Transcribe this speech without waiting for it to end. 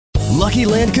Lucky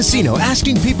Land Casino,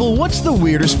 asking people, what's the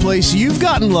weirdest place you've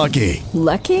gotten lucky?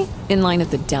 Lucky? In line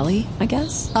at the deli, I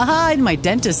guess? Aha, in my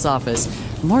dentist's office.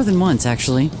 More than once,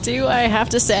 actually. Do I have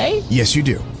to say? Yes, you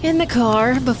do. In the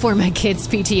car before my kids'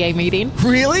 PTA meeting.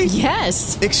 Really?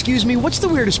 Yes. Excuse me, what's the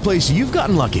weirdest place you've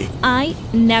gotten lucky? I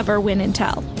never win and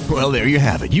tell. Well, there you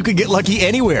have it. You can get lucky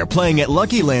anywhere, playing at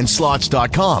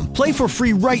LuckyLandSlots.com. Play for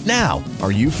free right now.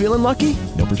 Are you feeling lucky?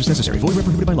 No purchase necessary. Void where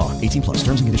prohibited by law. 18 plus.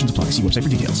 Terms and conditions apply. See website for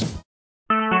details.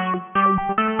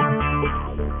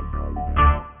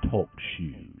 Talk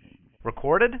shoes.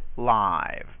 Recorded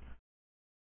live.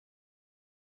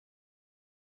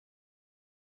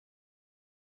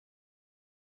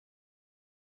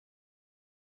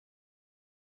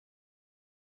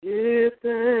 Give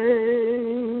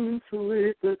thanks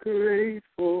with a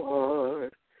grateful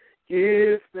heart.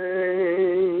 Give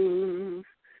thanks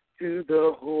to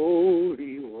the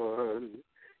Holy One.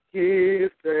 Give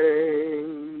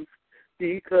thanks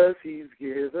because He's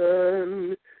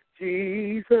given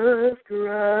Jesus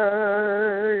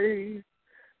Christ,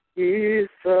 His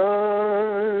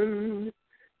Son.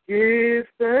 Give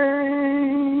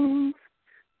thanks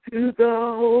to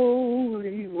the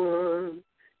Holy One.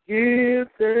 Give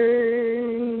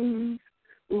thanks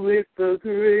with a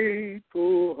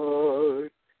grateful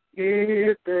heart.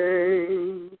 Give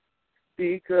thanks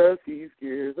because He's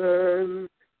given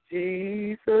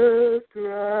Jesus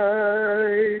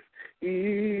Christ,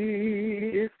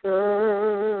 His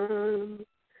Son.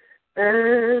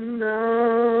 And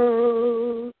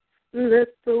now let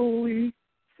the weak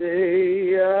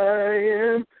say, I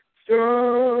am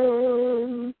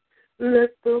strong.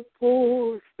 Let the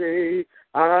poor say,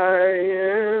 I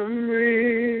am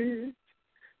rich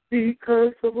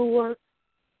because of what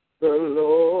the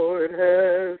Lord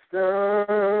has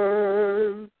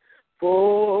done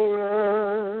for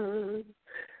us.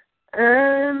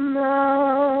 And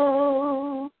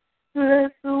now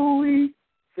let the weak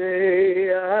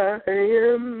say, I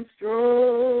am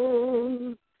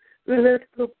strong. Let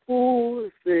the poor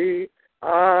say,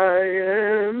 I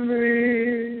am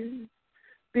rich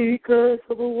because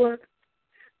of what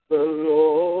the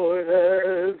Lord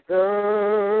has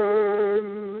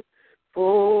done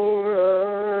for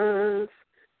us.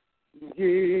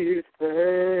 Give thanks.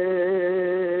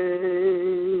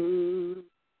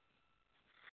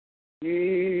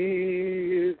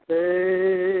 Give thanks.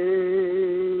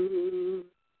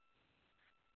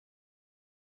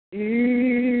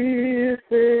 Give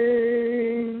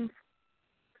thanks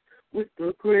with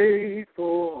a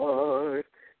grateful heart.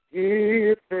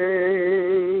 Give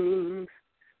thanks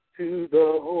to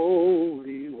the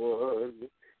Holy One.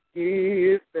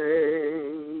 Give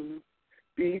thanks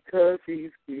because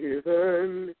He's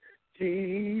given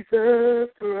Jesus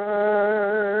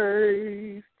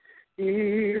Christ,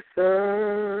 His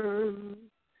Son.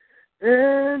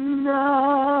 And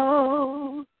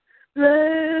now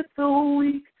let the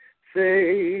weak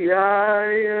say, I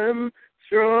am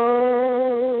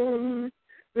strong.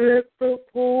 Let the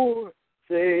poor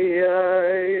say,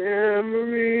 I am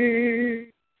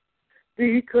rich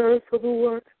because of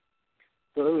what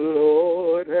the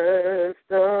Lord has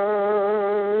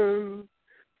done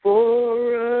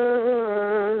for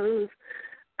us.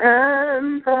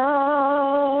 And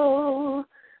now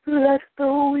let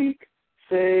the weak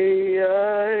say,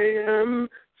 I am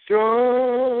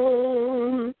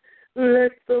strong.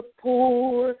 Let the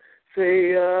poor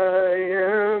say, I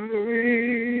am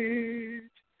rich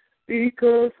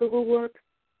because of what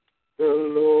the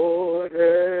Lord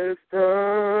has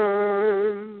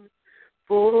done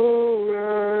for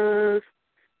us.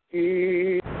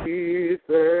 Give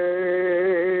thanks.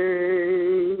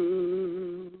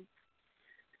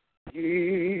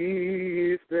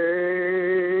 Give thanks.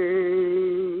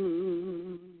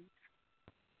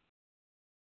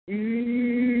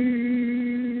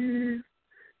 Give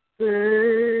thanks.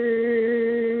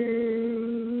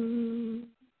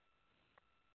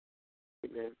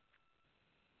 Amen.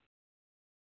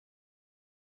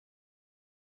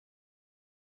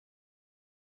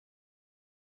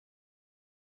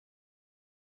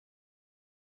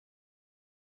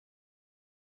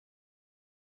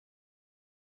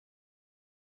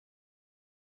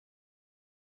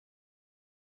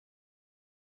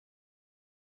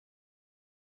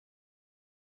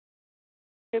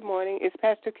 Good morning. Is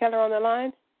Pastor Keller on the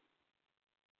line?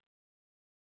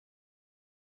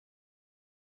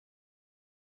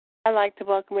 I'd like to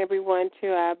welcome everyone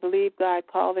to I Believe God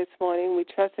Call this morning. We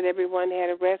trust that everyone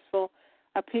had a restful,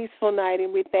 a peaceful night,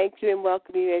 and we thank you and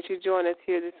welcome you as you join us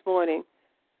here this morning.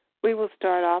 We will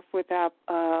start off with our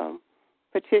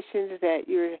petitions that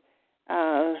you're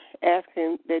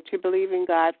asking, that you believe in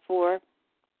God for.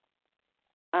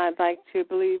 I'd like to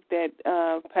believe that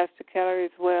Pastor Keller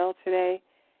is well today,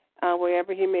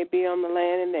 wherever he may be on the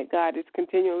land, and that God is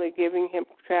continually giving him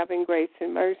traveling grace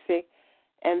and mercy,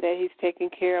 and that he's taking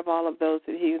care of all of those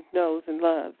that he knows and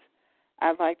loves.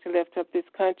 I'd like to lift up this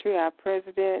country, our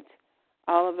president,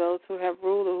 all of those who have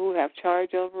rule or who have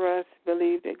charge over us,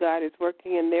 believe that God is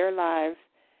working in their lives,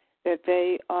 that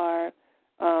they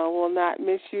will not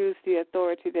misuse the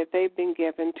authority that they've been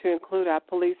given, to include our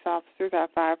police officers, our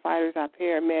firefighters, our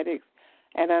paramedics.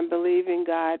 And I'm believing,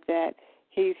 God, that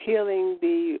he's healing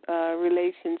the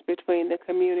relations between the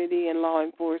community and law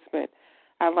enforcement.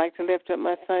 I'd like to lift up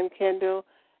my son, Kendall,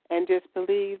 and just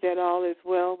believe that all is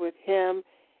well with him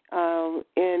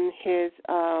in his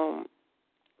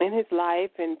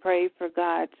life, and pray for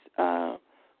God's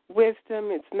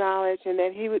wisdom, its knowledge, and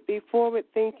that he would be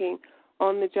forward-thinking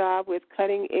on the job with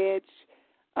cutting-edge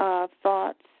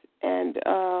thoughts, and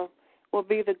will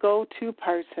be the go-to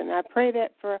person. I pray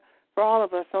that for all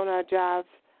of us on our jobs.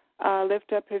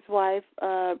 Lift up his wife,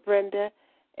 Brenda,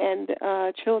 and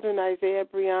children, Isaiah,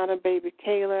 Brianna, baby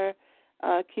Kayla,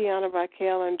 Kiana,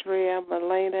 Raquel, Andrea,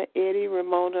 Melena, Eddie,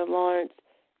 Ramona, Lawrence,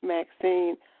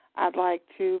 Maxine. I'd like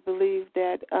to believe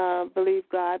God,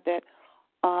 that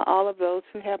all of those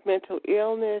who have mental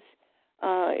illness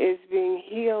is being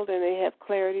healed, and they have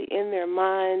clarity in their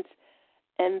minds,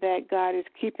 and that God is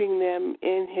keeping them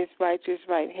in his righteous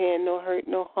right hand. No hurt,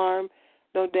 no harm,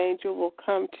 no danger will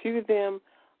come to them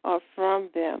or from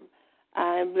them.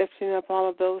 I'm lifting up all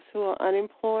of those who are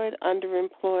unemployed,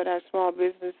 underemployed, our small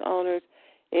business owners,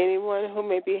 anyone who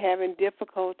may be having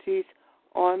difficulties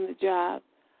on the job.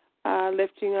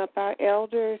 Lifting up our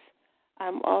elders,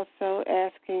 I'm also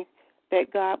asking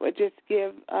that God would just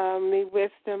give me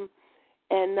wisdom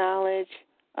and knowledge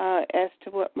as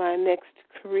to what my next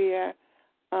career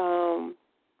move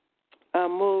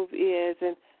is.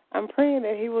 And I'm praying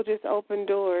that he will just open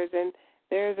doors. And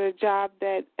there's a job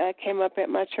that came up at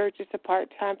my church. It's a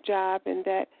part-time job, and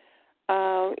that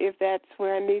if that's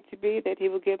where I need to be, that he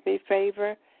will give me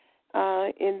favor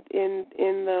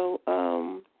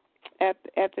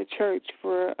at the church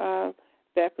for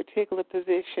that particular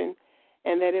position,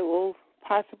 and that it will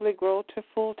possibly grow to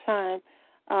full-time.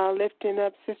 Lifting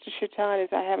up Sister Shaitan,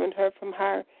 as I haven't heard from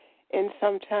her in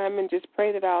some time, and just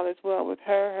pray that all is well with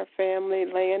her family,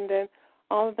 Landon,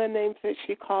 all of the names that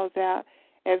she calls out,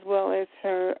 as well as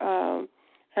her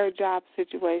job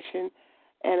situation.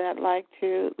 And I'd like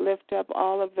to lift up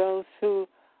all of those who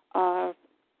are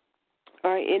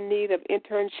in need of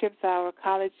internships, our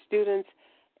college students,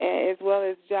 as well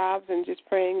as jobs, and just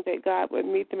praying that God would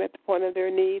meet them at the point of their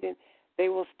need, and they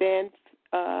will stand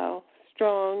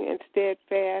strong and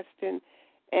steadfast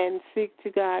and seek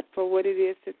to God for what it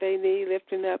is that they need,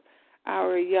 lifting up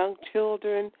our young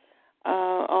children,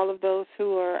 all of those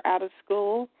who are out of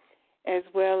school, as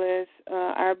well as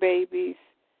our babies.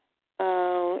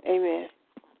 Amen.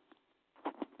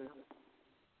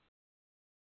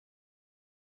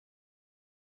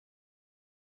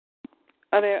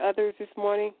 Are there others this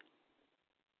morning?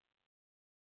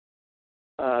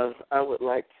 I would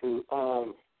like to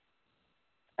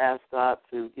ask God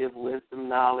to give wisdom,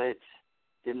 knowledge,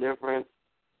 deliverance,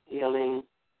 healing,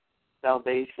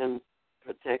 salvation,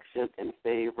 protection, and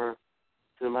favor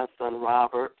to my son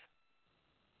Robert,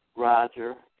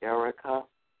 Roger, Erica,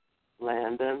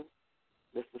 Landon,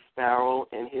 Mr. Sparrow,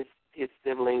 and his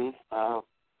siblings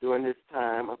during this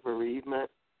time of bereavement,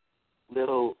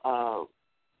 little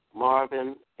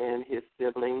Marvin and his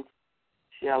siblings,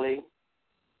 Shelley,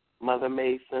 Mother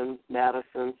Mason,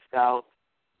 Madison, Scout,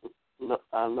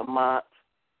 Lamont,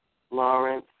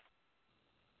 Lawrence,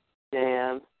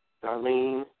 Dan,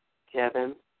 Darlene,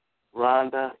 Kevin,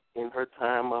 Rhonda in her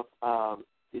time of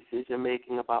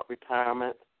decision-making about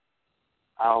retirement,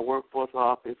 our workforce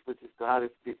office, which is God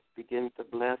is beginning to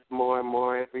bless more and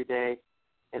more every day,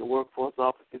 and workforce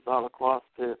offices all across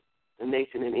the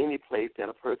nation, in any place that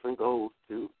a person goes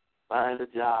to find a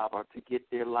job or to get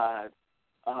their lives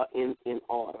in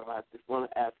order. I just want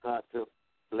to ask God to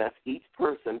bless each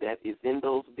person that is in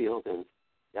those buildings,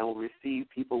 that will receive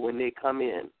people when they come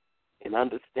in and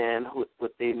understand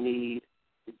what they need.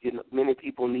 You know, many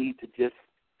people need to just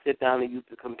sit down and use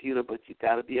the computer, but you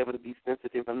got to be able to be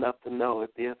sensitive enough to know if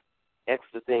there's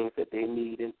extra things that they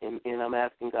need, and I'm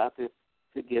asking God to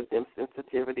give them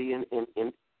sensitivity and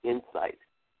insight.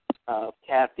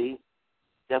 Kathy,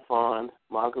 Stephon,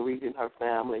 Marguerite and her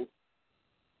family,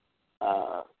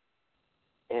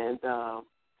 and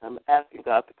I'm asking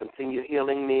God to continue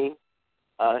healing me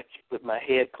with my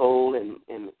head cold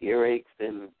and earaches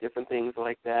and different things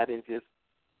like that, and just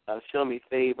show me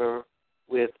favor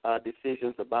with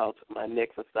decisions about my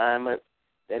next assignment,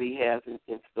 that he has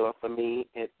in store for me,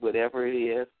 and whatever it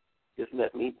is, just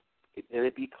let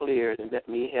it be clear, and let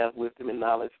me have wisdom and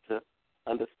knowledge to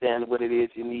understand what it is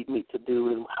you need me to do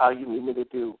and how you need me to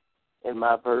do. And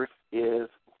my verse is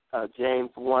James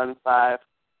 1:5-6.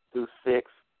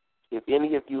 If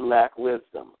any of you lack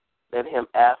wisdom, let him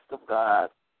ask of God,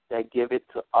 that give it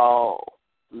to all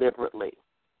liberally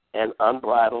and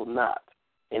unbridled not,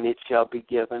 and it shall be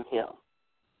given him.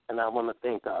 And I want to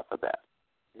thank God for that.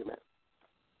 Amen.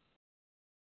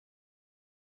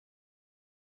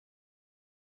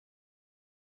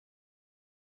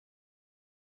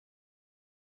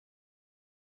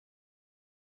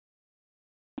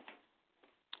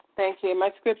 Thank you. My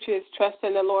scripture is, trust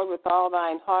in the Lord with all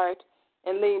thine heart,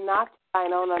 and lean not to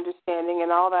thine own understanding.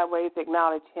 In all thy ways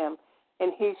acknowledge him,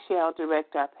 and he shall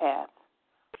direct our path.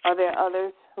 Are there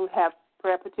others who have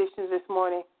prayer petitions this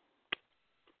morning?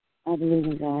 I believe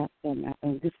in God for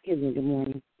good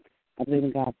morning. I believe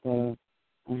in God for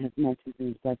his mercies and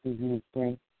his blessings and his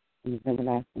grace and his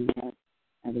everlasting love.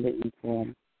 I believe in for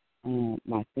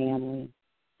my family,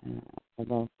 for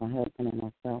both my husband and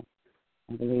myself.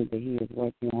 I believe that he is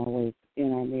working always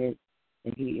in our marriage,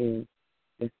 that he is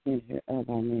the center of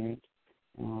our marriage.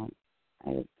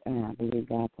 I believe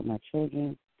God for my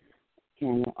children,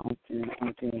 Cameron, Arthur,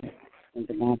 and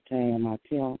Devontae, and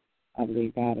Martell. I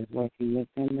believe God is working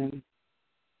within them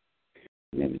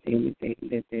and everything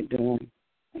that they're doing.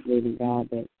 I believe in God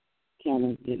that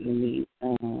Cameron's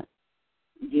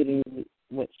getting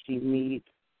what she needs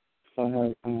for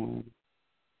her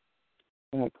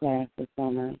class this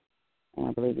summer. And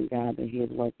I believe in God that he is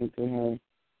working through her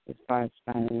as far as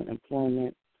finding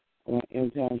employment or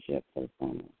internship for the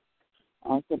summer. I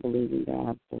also believe in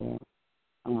God for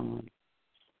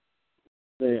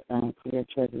the career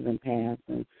choices and paths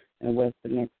and what's the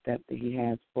next step that he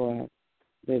has for us.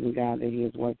 I believe in God that he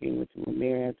is working with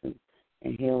Ramirez and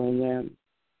healing them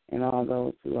and all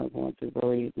those who are going through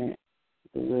bereavement,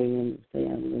 the Williams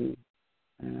family.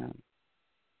 I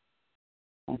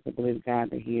also believe God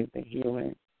that he is the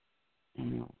healer.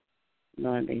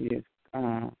 Knowing that he is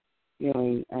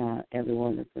healing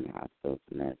everyone that's in the hospital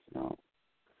tonight.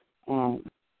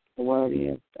 The word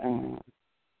is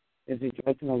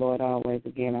rejoice in the Lord always.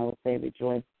 Again, I will say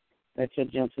rejoice. Let your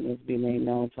gentleness be made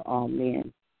known to all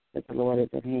men, that the Lord is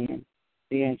at hand.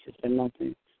 Be anxious for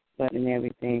nothing, but in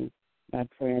everything, by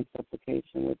prayer and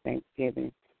supplication with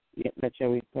thanksgiving. Yet let your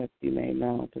requests be made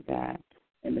known to God,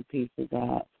 and the peace of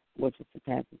God, which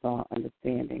surpasses all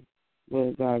understanding,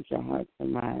 will guard your hearts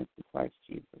and minds in Christ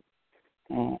Jesus.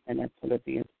 And that's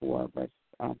Philippians 4, verse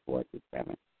 4-7.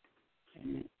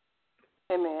 Amen.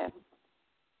 Amen.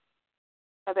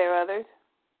 Are there others?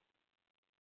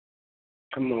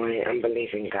 Good morning. I'm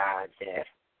believing God that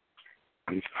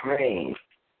I'm praying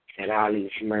that all these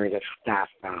murders stop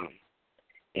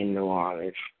in New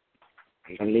Orleans.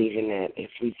 I'm believing that if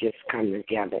we just come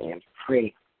together and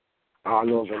pray all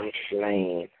over this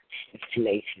land, this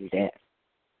nation, that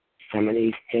some of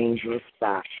these things will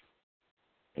stop.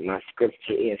 And my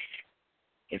scripture is,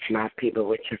 if my people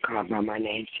which are called by my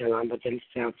name shall humble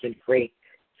themselves and pray,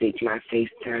 seek my face,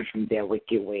 turn from their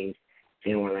wicked ways,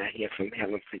 then will I hear from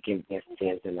heaven, forgive their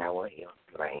sins, and I will heal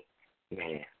the land.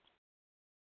 Amen.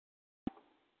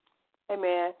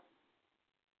 Amen.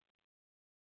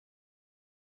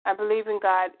 I believe in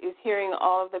God is hearing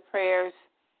all of the prayers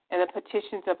and the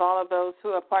petitions of all of those who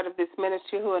are part of this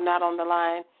ministry who are not on the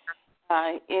line.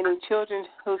 Any children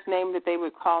whose name that they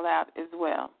would call out as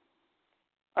well.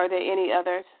 Are there any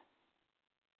others?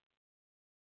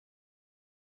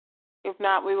 If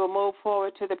not, we will move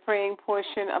forward to the praying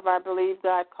portion of our Believe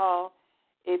God call.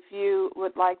 If you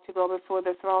would like to go before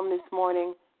the throne this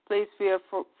morning, please feel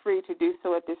free to do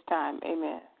so at this time.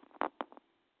 Amen.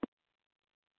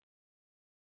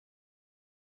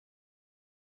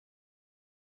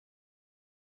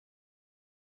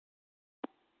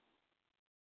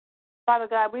 Father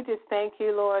God, we just thank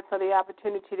you, Lord, for the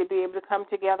opportunity to be able to come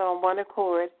together on one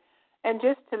accord and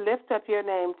just to lift up your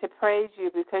name, to praise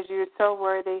you because you're so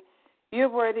worthy. You're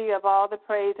worthy of all the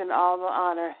praise and all the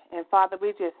honor. And, Father,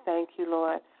 we just thank you,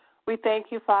 Lord. We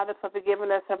thank you, Father, for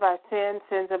forgiving us of our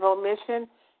sins of omission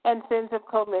and sins of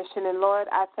commission. And, Lord,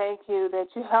 I thank you that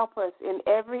you help us in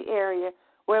every area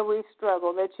where we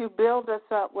struggle, that you build us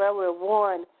up where we're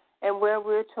worn and where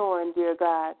we're torn, dear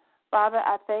God. Father,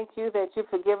 I thank you that you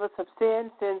forgive us of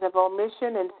sins of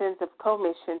omission and sins of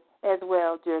commission as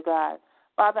well, dear God.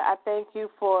 Father, I thank you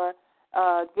for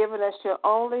giving us your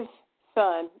only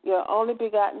Son, your only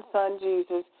begotten Son,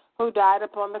 Jesus, who died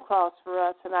upon the cross for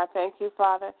us. And I thank you,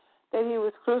 Father, that he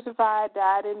was crucified,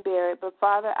 died, and buried. But,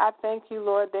 Father, I thank you,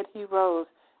 Lord, that he rose,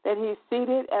 that he's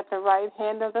seated at the right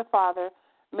hand of the Father,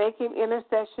 making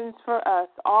intercessions for us,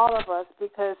 all of us,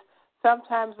 because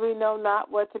sometimes we know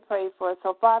not what to pray for.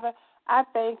 So, Father, I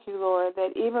thank you, Lord,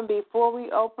 that even before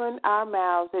we open our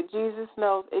mouths, that Jesus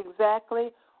knows exactly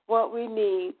what we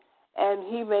need, and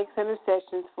he makes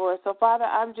intercessions for us. So, Father,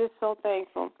 I'm just so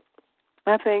thankful.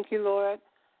 I thank you, Lord,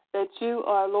 that you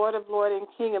are Lord of Lords and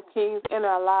King of Kings in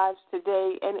our lives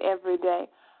today and every day.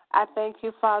 I thank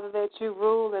you, Father, that you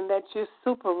rule and that you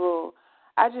super rule.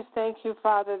 I just thank you,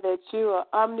 Father, that you are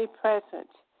omnipresent.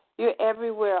 You're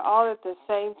everywhere all at the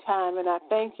same time. And I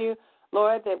thank you,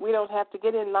 Lord, that we don't have to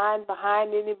get in line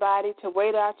behind anybody to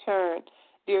wait our turn,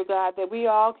 dear God, that we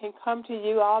all can come to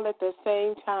you all at the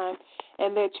same time,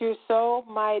 and that you're so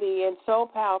mighty and so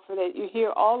powerful that you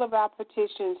hear all of our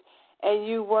petitions and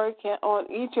you work on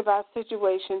each of our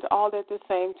situations all at the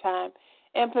same time.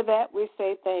 And for that, we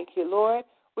say thank you, Lord.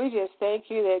 We just thank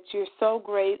you that you're so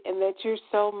great and that you're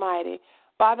so mighty.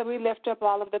 Father, we lift up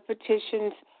all of the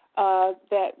petitions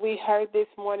that we heard this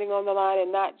morning on the line,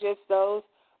 and not just those,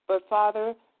 but,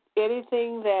 Father,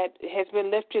 anything that has been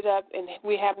lifted up and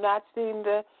we have not seen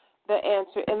the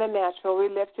answer in the natural, we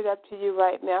lift it up to you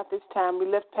right now at this time. We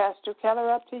lift Pastor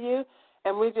Keller up to you,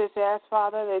 and we just ask,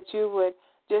 Father, that you would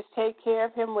just take care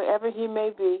of him wherever he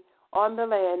may be on the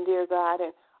land, dear God,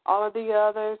 and all of the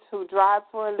others who drive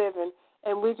for a living.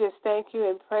 And we just thank you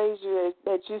and praise you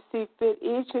that you see fit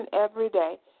each and every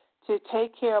day to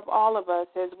take care of all of us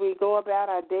as we go about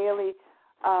our daily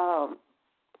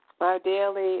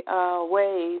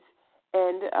ways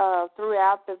and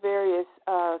throughout the various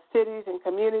cities and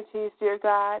communities, dear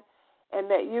God, and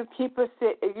that you keep us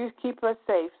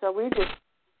safe. So we just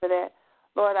for that,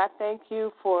 Lord, I thank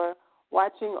you for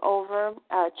watching over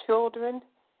our children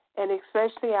and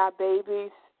especially our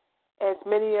babies, as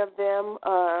many of them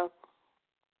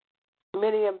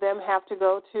have to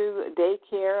go to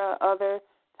daycare or other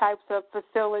types of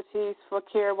facilities for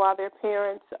care while their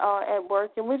parents are at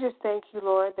work. And we just thank you,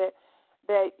 Lord,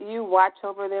 that you watch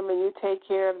over them and you take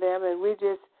care of them. And we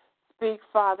just speak,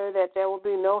 Father, that there will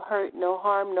be no hurt, no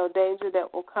harm, no danger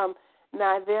that will come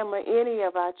nigh them or any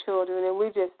of our children. And we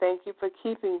just thank you for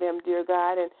keeping them, dear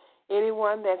God. And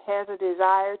anyone that has a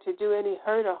desire to do any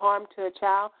hurt or harm to a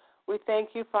child, we thank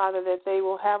you, Father, that they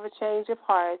will have a change of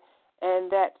heart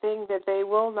and that thing that they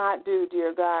will not do,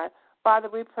 dear God. Father,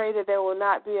 we pray that there will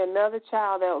not be another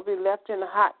child that will be left in a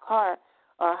hot car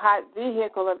or a hot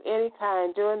vehicle of any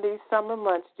kind during these summer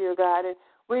months, dear God. And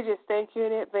we just thank you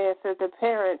in advance that the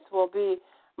parents will be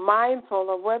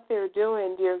mindful of what they're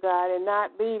doing, dear God, and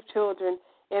not leave children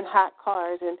in hot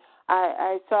cars. And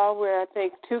I saw where I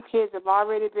think 2 kids have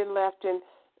already been left in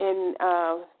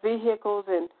vehicles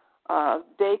and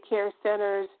daycare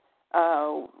centers.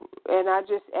 And I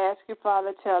just ask you,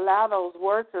 Father, to allow those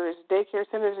workers, daycare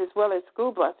centers as well as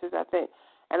school buses, I think.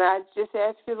 And I just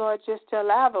ask you, Lord, just to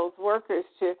allow those workers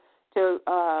to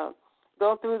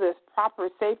go through this proper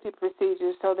safety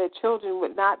procedures so that children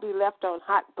would not be left on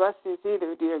hot buses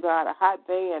either, dear God, or hot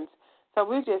vans. So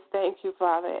we just thank you,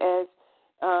 Father, as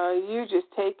you just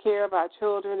take care of our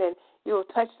children, and you will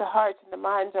touch the hearts and the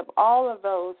minds of all of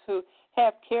those who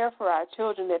have care for our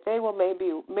children, that they will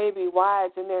maybe wise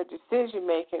in their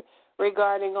decision-making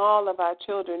regarding all of our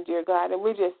children, dear God. And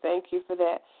we just thank you for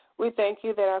that. We thank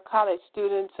you that our college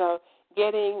students are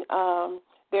getting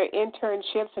their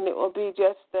internships, and it will be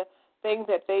just the things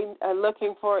that they are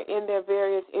looking for in their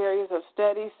various areas of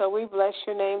study. So we bless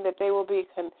your name that they will be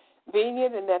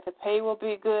convenient and that the pay will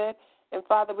be good. And,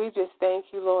 Father, we just thank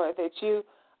you, Lord, that you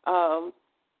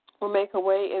will make a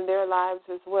way in their lives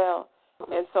as well.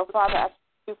 And so, Father, I thank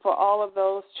you for all of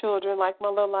those children, like my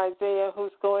little Isaiah,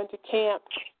 who's going to camp,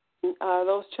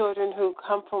 those children who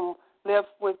live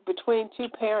between 2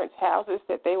 parents' houses,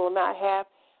 that they will not have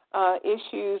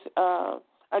issues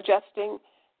adjusting.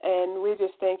 And we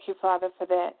just thank you, Father, for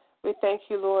that. We thank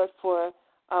you, Lord, for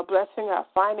blessing our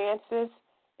finances.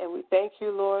 And we thank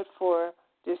you, Lord, for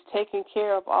just taking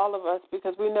care of all of us,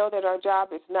 because we know that our job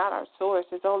is not our source.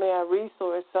 It's only our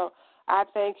resource. So I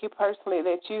thank you personally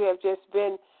that you have just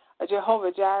been a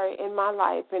Jehovah Jireh in my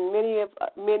life and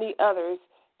many others,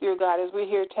 dear God, as we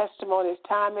hear testimonies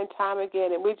time and time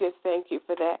again, and we just thank you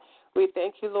for that. We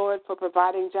thank you, Lord, for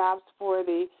providing jobs for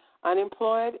the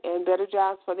unemployed and better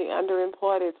jobs for the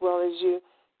underemployed, as well as you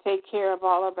take care of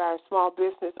all of our small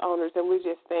business owners, and we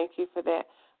just thank you for that.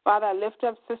 Father, I lift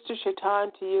up Sister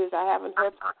Shaitan to you, as I haven't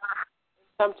heard from her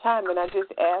in some time, and I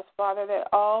just ask, Father, that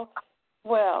all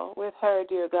well with her,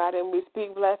 dear God, and we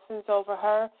speak blessings over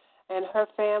her and her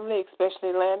family,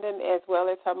 especially Landon, as well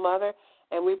as her mother,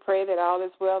 and we pray that all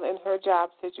is well in her job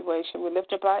situation. We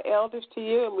lift up our elders to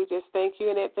you, and we just thank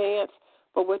you in advance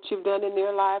for what you've done in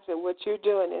their lives and what you're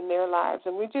doing in their lives.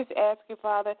 And we just ask you,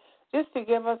 Father, just to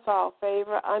give us all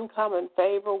favor, uncommon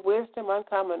favor, wisdom,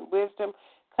 uncommon wisdom,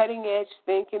 cutting-edge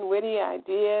thinking, witty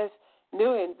ideas,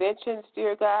 new inventions,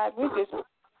 dear God. We just praise your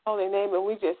holy name, and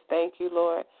we just thank you,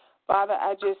 Lord. Father,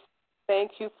 I just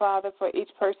thank you, Father, for each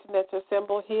person that's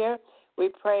assembled here. We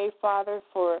pray, Father,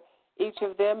 for each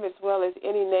of them, as well as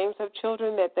any names of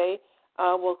children that they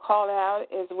will call out,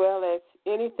 as well as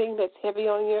anything that's heavy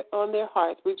on their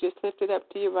hearts. We just lift it up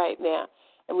to you right now.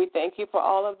 And we thank you for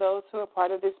all of those who are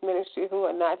part of this ministry who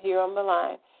are not here on the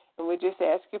line. And we just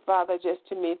ask you, Father, just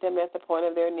to meet them at the point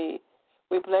of their need.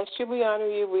 We bless you, we honor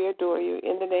you, we adore you.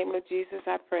 In the name of Jesus,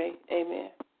 I pray. Amen.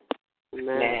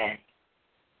 Amen.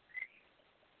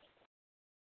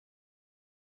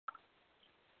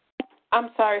 I'm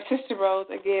sorry, Sister Rose,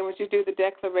 again, would you do the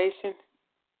declaration?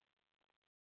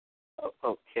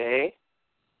 Okay.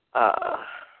 I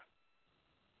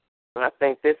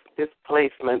think this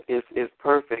placement is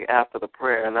perfect after the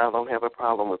prayer, and I don't have a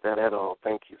problem with that at all.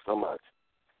 Thank you so much.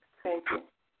 Thank you.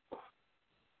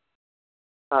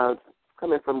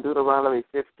 Coming from Deuteronomy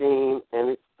 15, and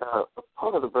it's a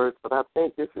part of the verse, but I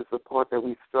think this is the part that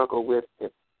we struggle with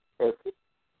as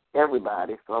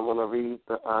everybody, so I'm going to read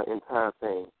the entire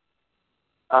thing.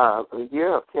 The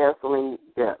year of canceling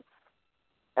debts.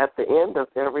 At the end of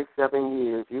every 7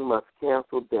 years, you must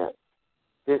cancel debts.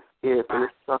 This is an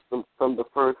instruction from the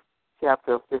first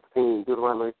chapter of 15,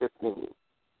 Deuteronomy 15.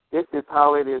 This is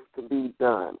how it is to be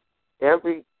done.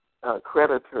 Every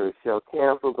creditor shall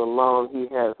cancel the loan he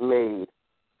has made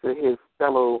to his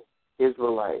fellow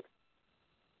Israelite.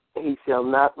 He shall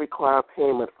not require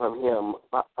payment from him,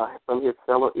 from his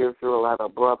fellow Israelite or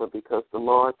brother, because the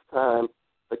Lord's time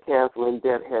for canceling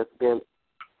debt has been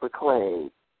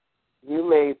proclaimed. You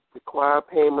may require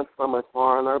payment from a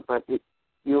foreigner, but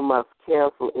you must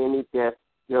cancel any debt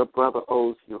your brother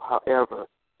owes you. However,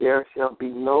 there shall be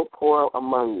no poor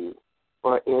among you,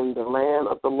 for in the land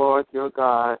of the Lord your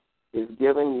God is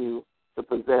given you to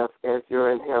possess as your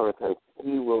inheritance.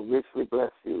 He will richly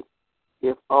bless you.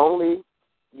 If only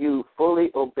you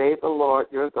fully obey the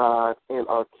Lord your God and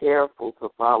are careful to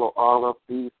follow all of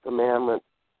these commandments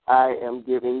I am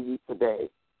giving you today.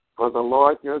 For the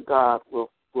Lord your God will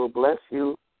bless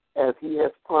you as he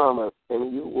has promised,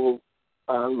 and you will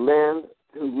lend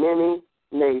to many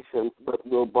nations, but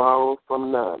will borrow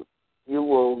from none. You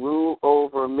will rule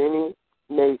over many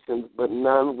nations, but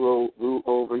none will rule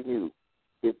over you.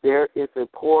 If there is a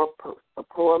poor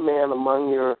man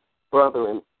among your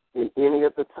brethren in any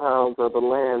of the towns or the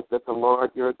lands that the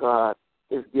Lord your God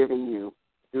is giving you,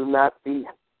 do not be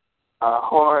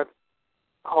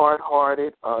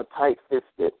hard-hearted or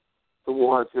tight-fisted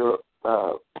towards your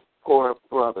poor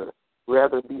brother.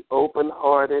 Rather, be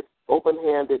open-handed,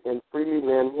 and freely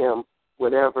lend him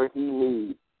whatever he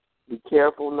needs. Be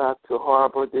careful not to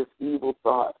harbor this evil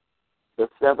thought. The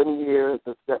 7 years,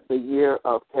 the year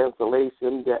of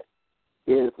cancellation that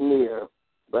is near,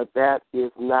 but that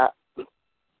is not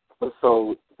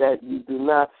so that you do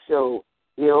not show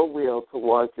ill will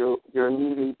towards your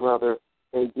needy brother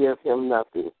and give him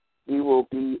nothing. He will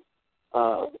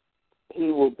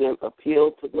then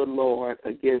appeal to the Lord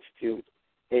against you,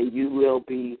 and you will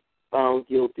be found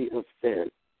guilty of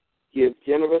sin. Give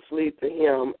generously to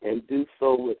him and do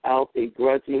so without a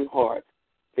grudging heart.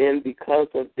 Then because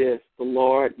of this, the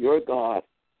Lord your God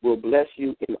will bless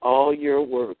you in all your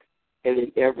work and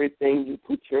in everything you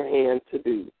put your hand to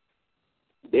do.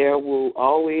 There will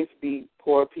always be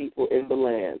poor people in the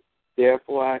land.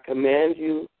 Therefore I command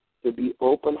you to be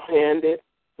open-handed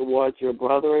towards your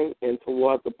brethren and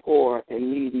toward the poor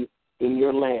and needy in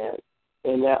your land.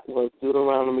 And that was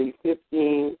Deuteronomy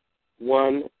 15,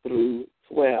 1 through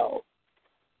 12.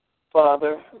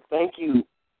 Father, thank you.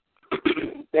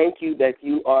 Thank you that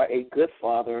you are a good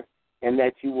father and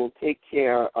that you will take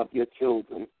care of your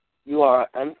children. You are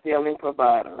an unfailing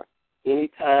provider.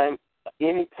 Anytime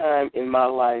in my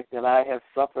life that I have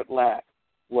suffered lack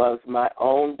was my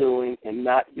own doing and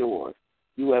not yours.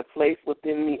 You have placed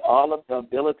within me all of the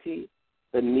ability,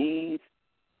 the needs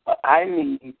I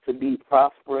need to be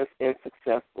prosperous and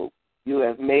successful. You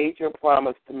have made your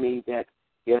promise to me that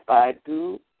if I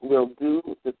will do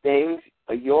the things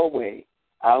your way,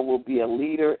 I will be a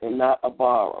leader and not a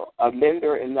borrower, a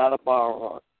lender and not a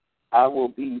borrower. I will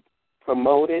be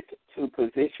promoted to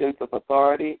positions of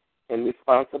authority and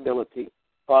responsibility.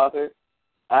 Father,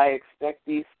 I expect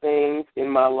these things in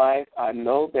my life. I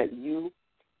know that you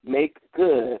make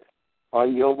good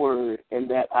on your word and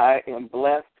that I am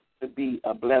blessed to be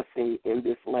a blessing in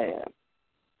this land.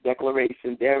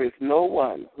 Declaration, there is no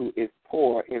one who is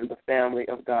poor in the family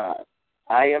of God.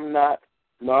 I am not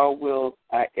nor will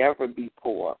I ever be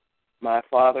poor. My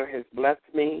Father has blessed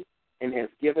me and has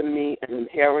given me an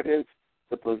inheritance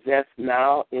to possess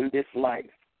now in this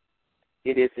life.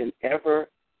 It is an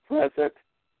ever-present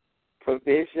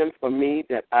provision for me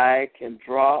that I can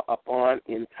draw upon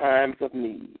in times of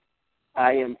need.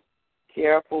 I am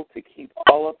careful to keep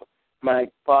all of my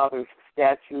Father's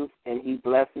statutes, and he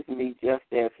blesses me just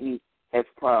as he has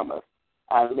promised.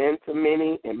 I lend to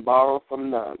many and borrow from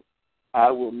none.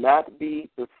 I will not be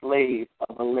the slave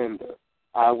of a lender.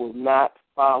 I am not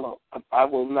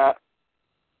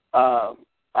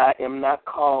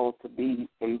called to be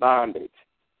in bondage,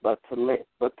 but to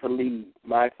lead.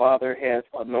 My Father has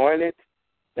anointed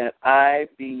that I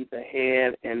be the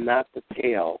head and not the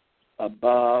tail,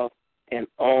 above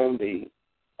only,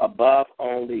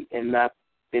 and not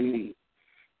beneath.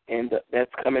 And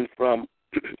that's coming from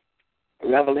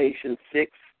Revelation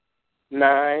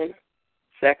 6:9,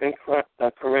 2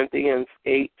 Corinthians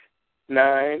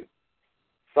 8:9,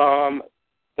 Psalm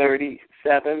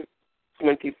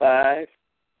 37:25,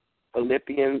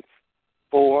 Philippians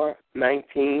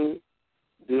 4:19,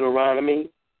 Deuteronomy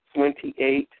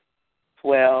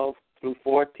 28:12 through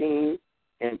 14,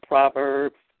 and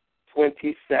Proverbs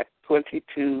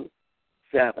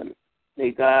 22:7.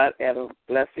 May God add a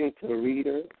blessing to the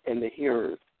reader and the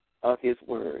hearers of his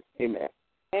word. Amen.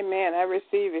 Amen. I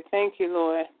receive it. Thank you,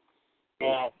 Lord.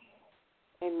 Yes.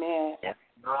 Amen. Yes,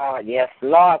 Lord. Yes,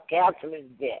 Lord. Cancel his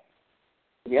debt.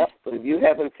 Yep. So if you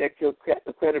haven't checked your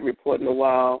credit report in a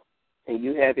while and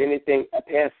you have anything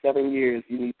past 7 years,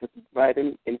 you need to write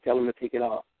him and tell him to take it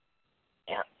off.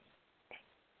 Yeah.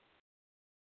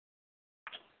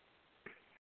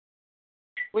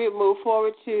 We'll move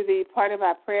forward to the part of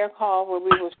our prayer call where we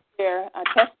will share our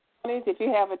testimonies. If you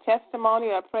have a testimony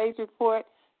or a praise report,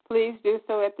 please do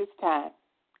so at this time.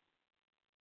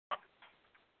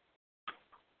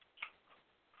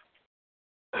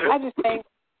 I just thank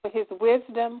for his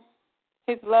wisdom,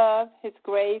 his love, his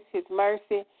grace, his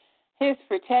mercy, his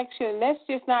protection. That's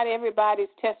just not everybody's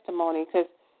testimony, because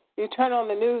you turn on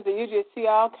the news and you just see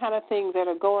all kind of things that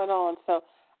are going on. So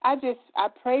I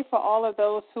pray for all of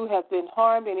those who have been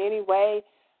harmed in any way,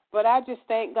 but I just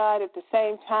thank God at the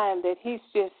same time that he's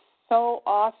just so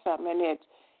awesome, and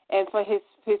for his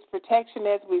protection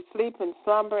as we sleep and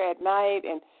slumber at night,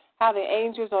 and how the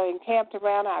angels are encamped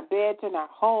around our beds and our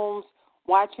homes,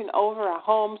 watching over our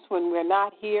homes when we're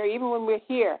not here. Even when we're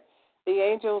here, the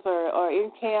angels are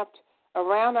encamped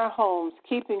around our homes,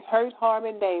 keeping hurt, harm,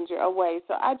 and danger away.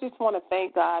 So I just want to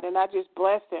thank God, and I just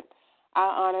bless him. I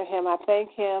honor him. I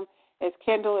thank him as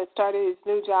Kendall has started his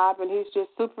new job, and he's just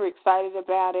super excited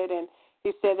about it. And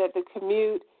he said that the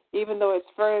commute, even though it's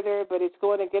further, but it's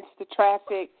going against the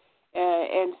traffic,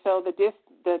 and so the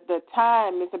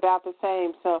time is about the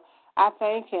same. So I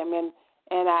thank him, and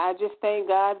I just thank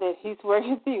God that he's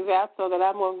working things out so that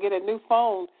I'm going to get a new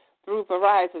phone through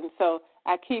Verizon. So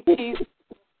I keep peace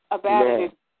about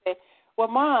it. Well,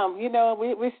 Mom,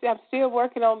 I'm still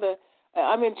working on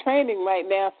I'm in training right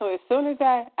now, so as soon as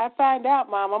I find out,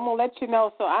 Mom, I'm going to let you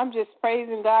know. So I'm just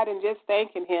praising God and just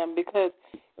thanking him, because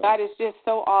God is just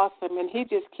so awesome, and he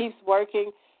just keeps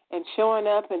working and showing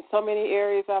up in so many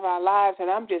areas of our lives,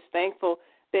 and I'm just thankful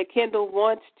that Kendall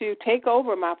wants to take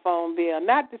over my phone bill.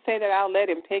 Not to say that I'll let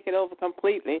him take it over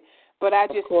completely, but I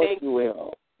just think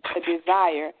the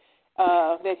desire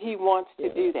that he wants to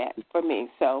do that for me.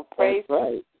 So praise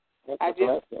God. I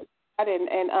just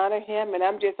and honor him, and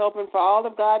I'm just open for all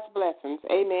of God's blessings.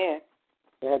 Amen.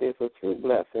 That is a true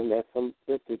blessing, that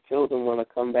the children want to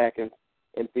come back and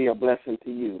be a blessing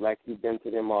to you like you've been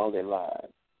to them all their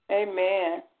lives.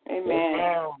 Amen.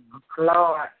 Amen.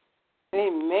 Lord.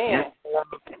 Amen.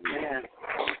 Amen.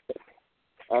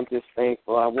 I'm just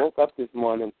thankful. I woke up this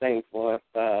morning thankful.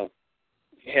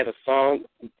 Had a song.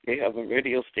 They have a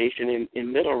radio station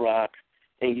in Little Rock,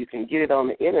 and you can get it on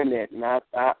the internet. And I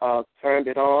turned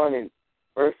it on, and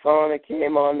first song that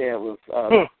came on there was,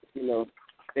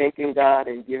 thanking God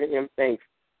and giving him thanks.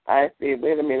 I said,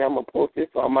 wait a minute, I'm going to post this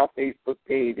on my Facebook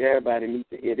page. Everybody needs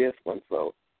to hear this one.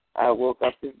 So I woke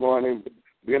up this morning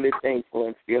really thankful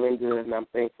and feeling good, and I'm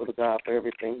thankful to God for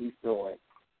everything he's doing.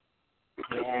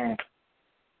 Yeah.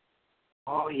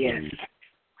 Oh, yes.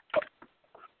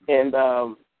 And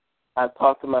I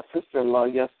talked to my sister-in-law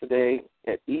yesterday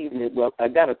at evening. Well, I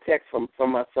got a text from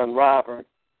my son Robert.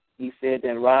 He said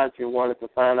that Roger wanted to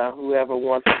find out whoever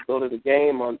wants to go to the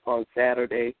game on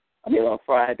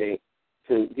Friday,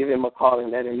 to give him a call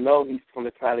and let him know he's going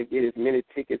to try to get as many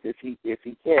tickets as he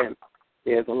can.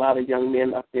 There's a lot of young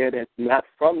men up there that's not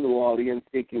from New Orleans.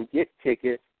 They can get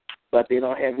tickets, but they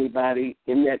don't have anybody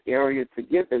in that area to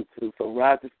give them to. So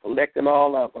Roger's collecting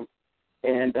all of them,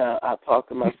 And I talked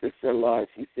to my sister-in-law, and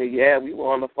she said, yeah, we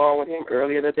were on the phone with him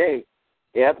earlier today.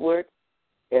 Edward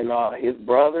and his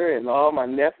brother and all my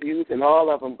nephews and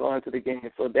all of them going to the game.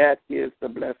 So that is the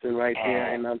blessing right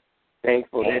there, and I'm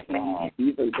thankful that he's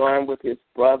even going with his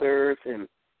brothers, and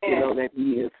that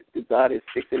God is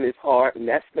fixing his heart. And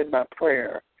that's been my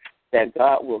prayer, that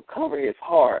God will cover his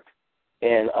heart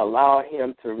and allow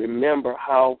him to remember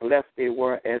how blessed they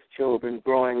were as children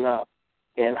growing up,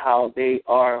 and how they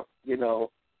are,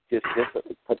 just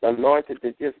anointed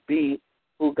to just be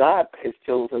who God has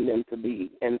chosen them to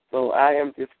be. And so I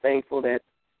am just thankful that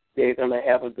they're going to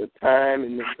have a good time,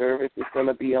 and the service is going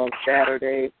to be on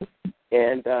Saturday.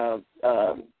 And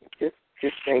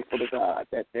just thankful to God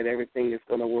that everything is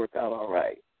going to work out all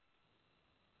right.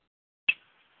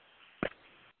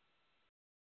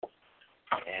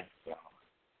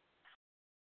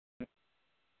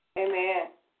 Amen.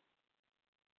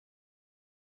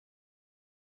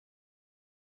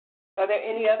 Are there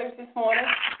any others this morning?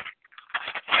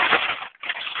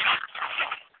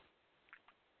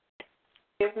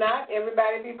 If not,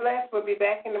 everybody be blessed. We'll be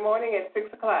back in the morning at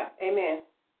 6 o'clock. Amen.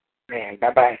 Man,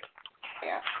 bye-bye.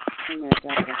 Yeah. Amen.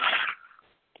 Bye-bye.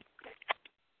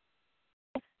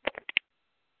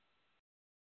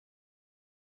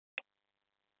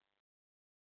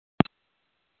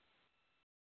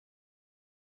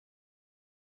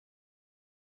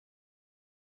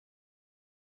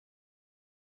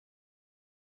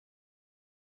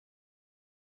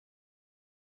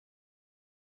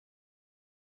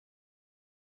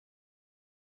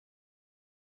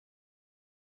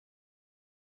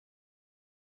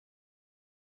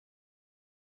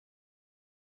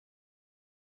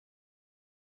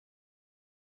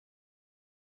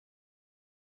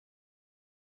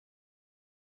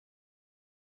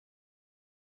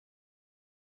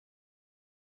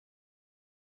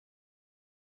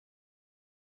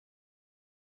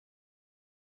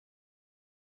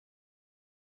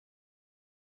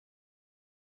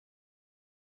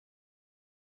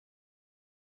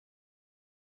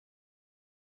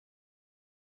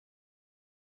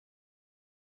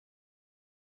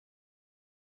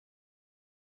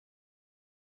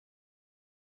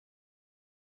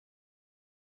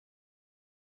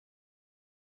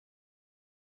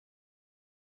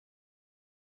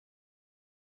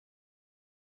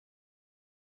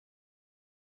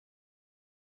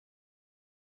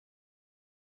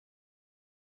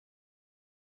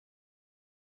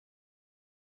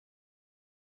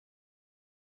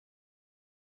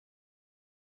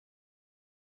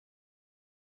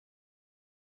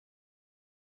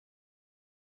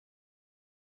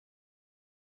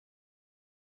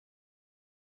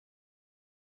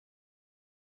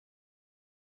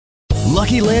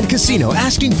 Lucky Land Casino,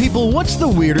 asking people, what's the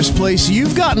weirdest place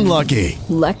you've gotten lucky?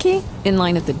 Lucky? In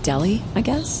line at the deli, I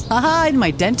guess? Aha, in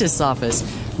my dentist's office.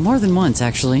 More than once,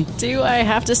 actually. Do I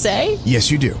have to say?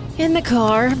 Yes, you do. In the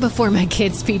car before my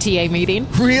kids' PTA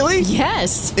meeting. Really?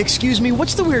 Yes. Excuse me,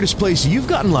 what's the weirdest place you've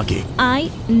gotten lucky?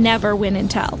 I never win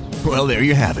and tell. Well, there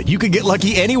you have it. You can get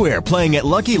lucky anywhere, playing at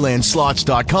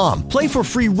LuckyLandSlots.com. Play for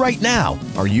free right now.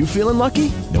 Are you feeling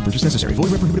lucky? No purchase necessary.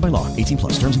 Void where prohibited by law.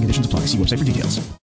 18+. Terms and conditions apply. See website for details.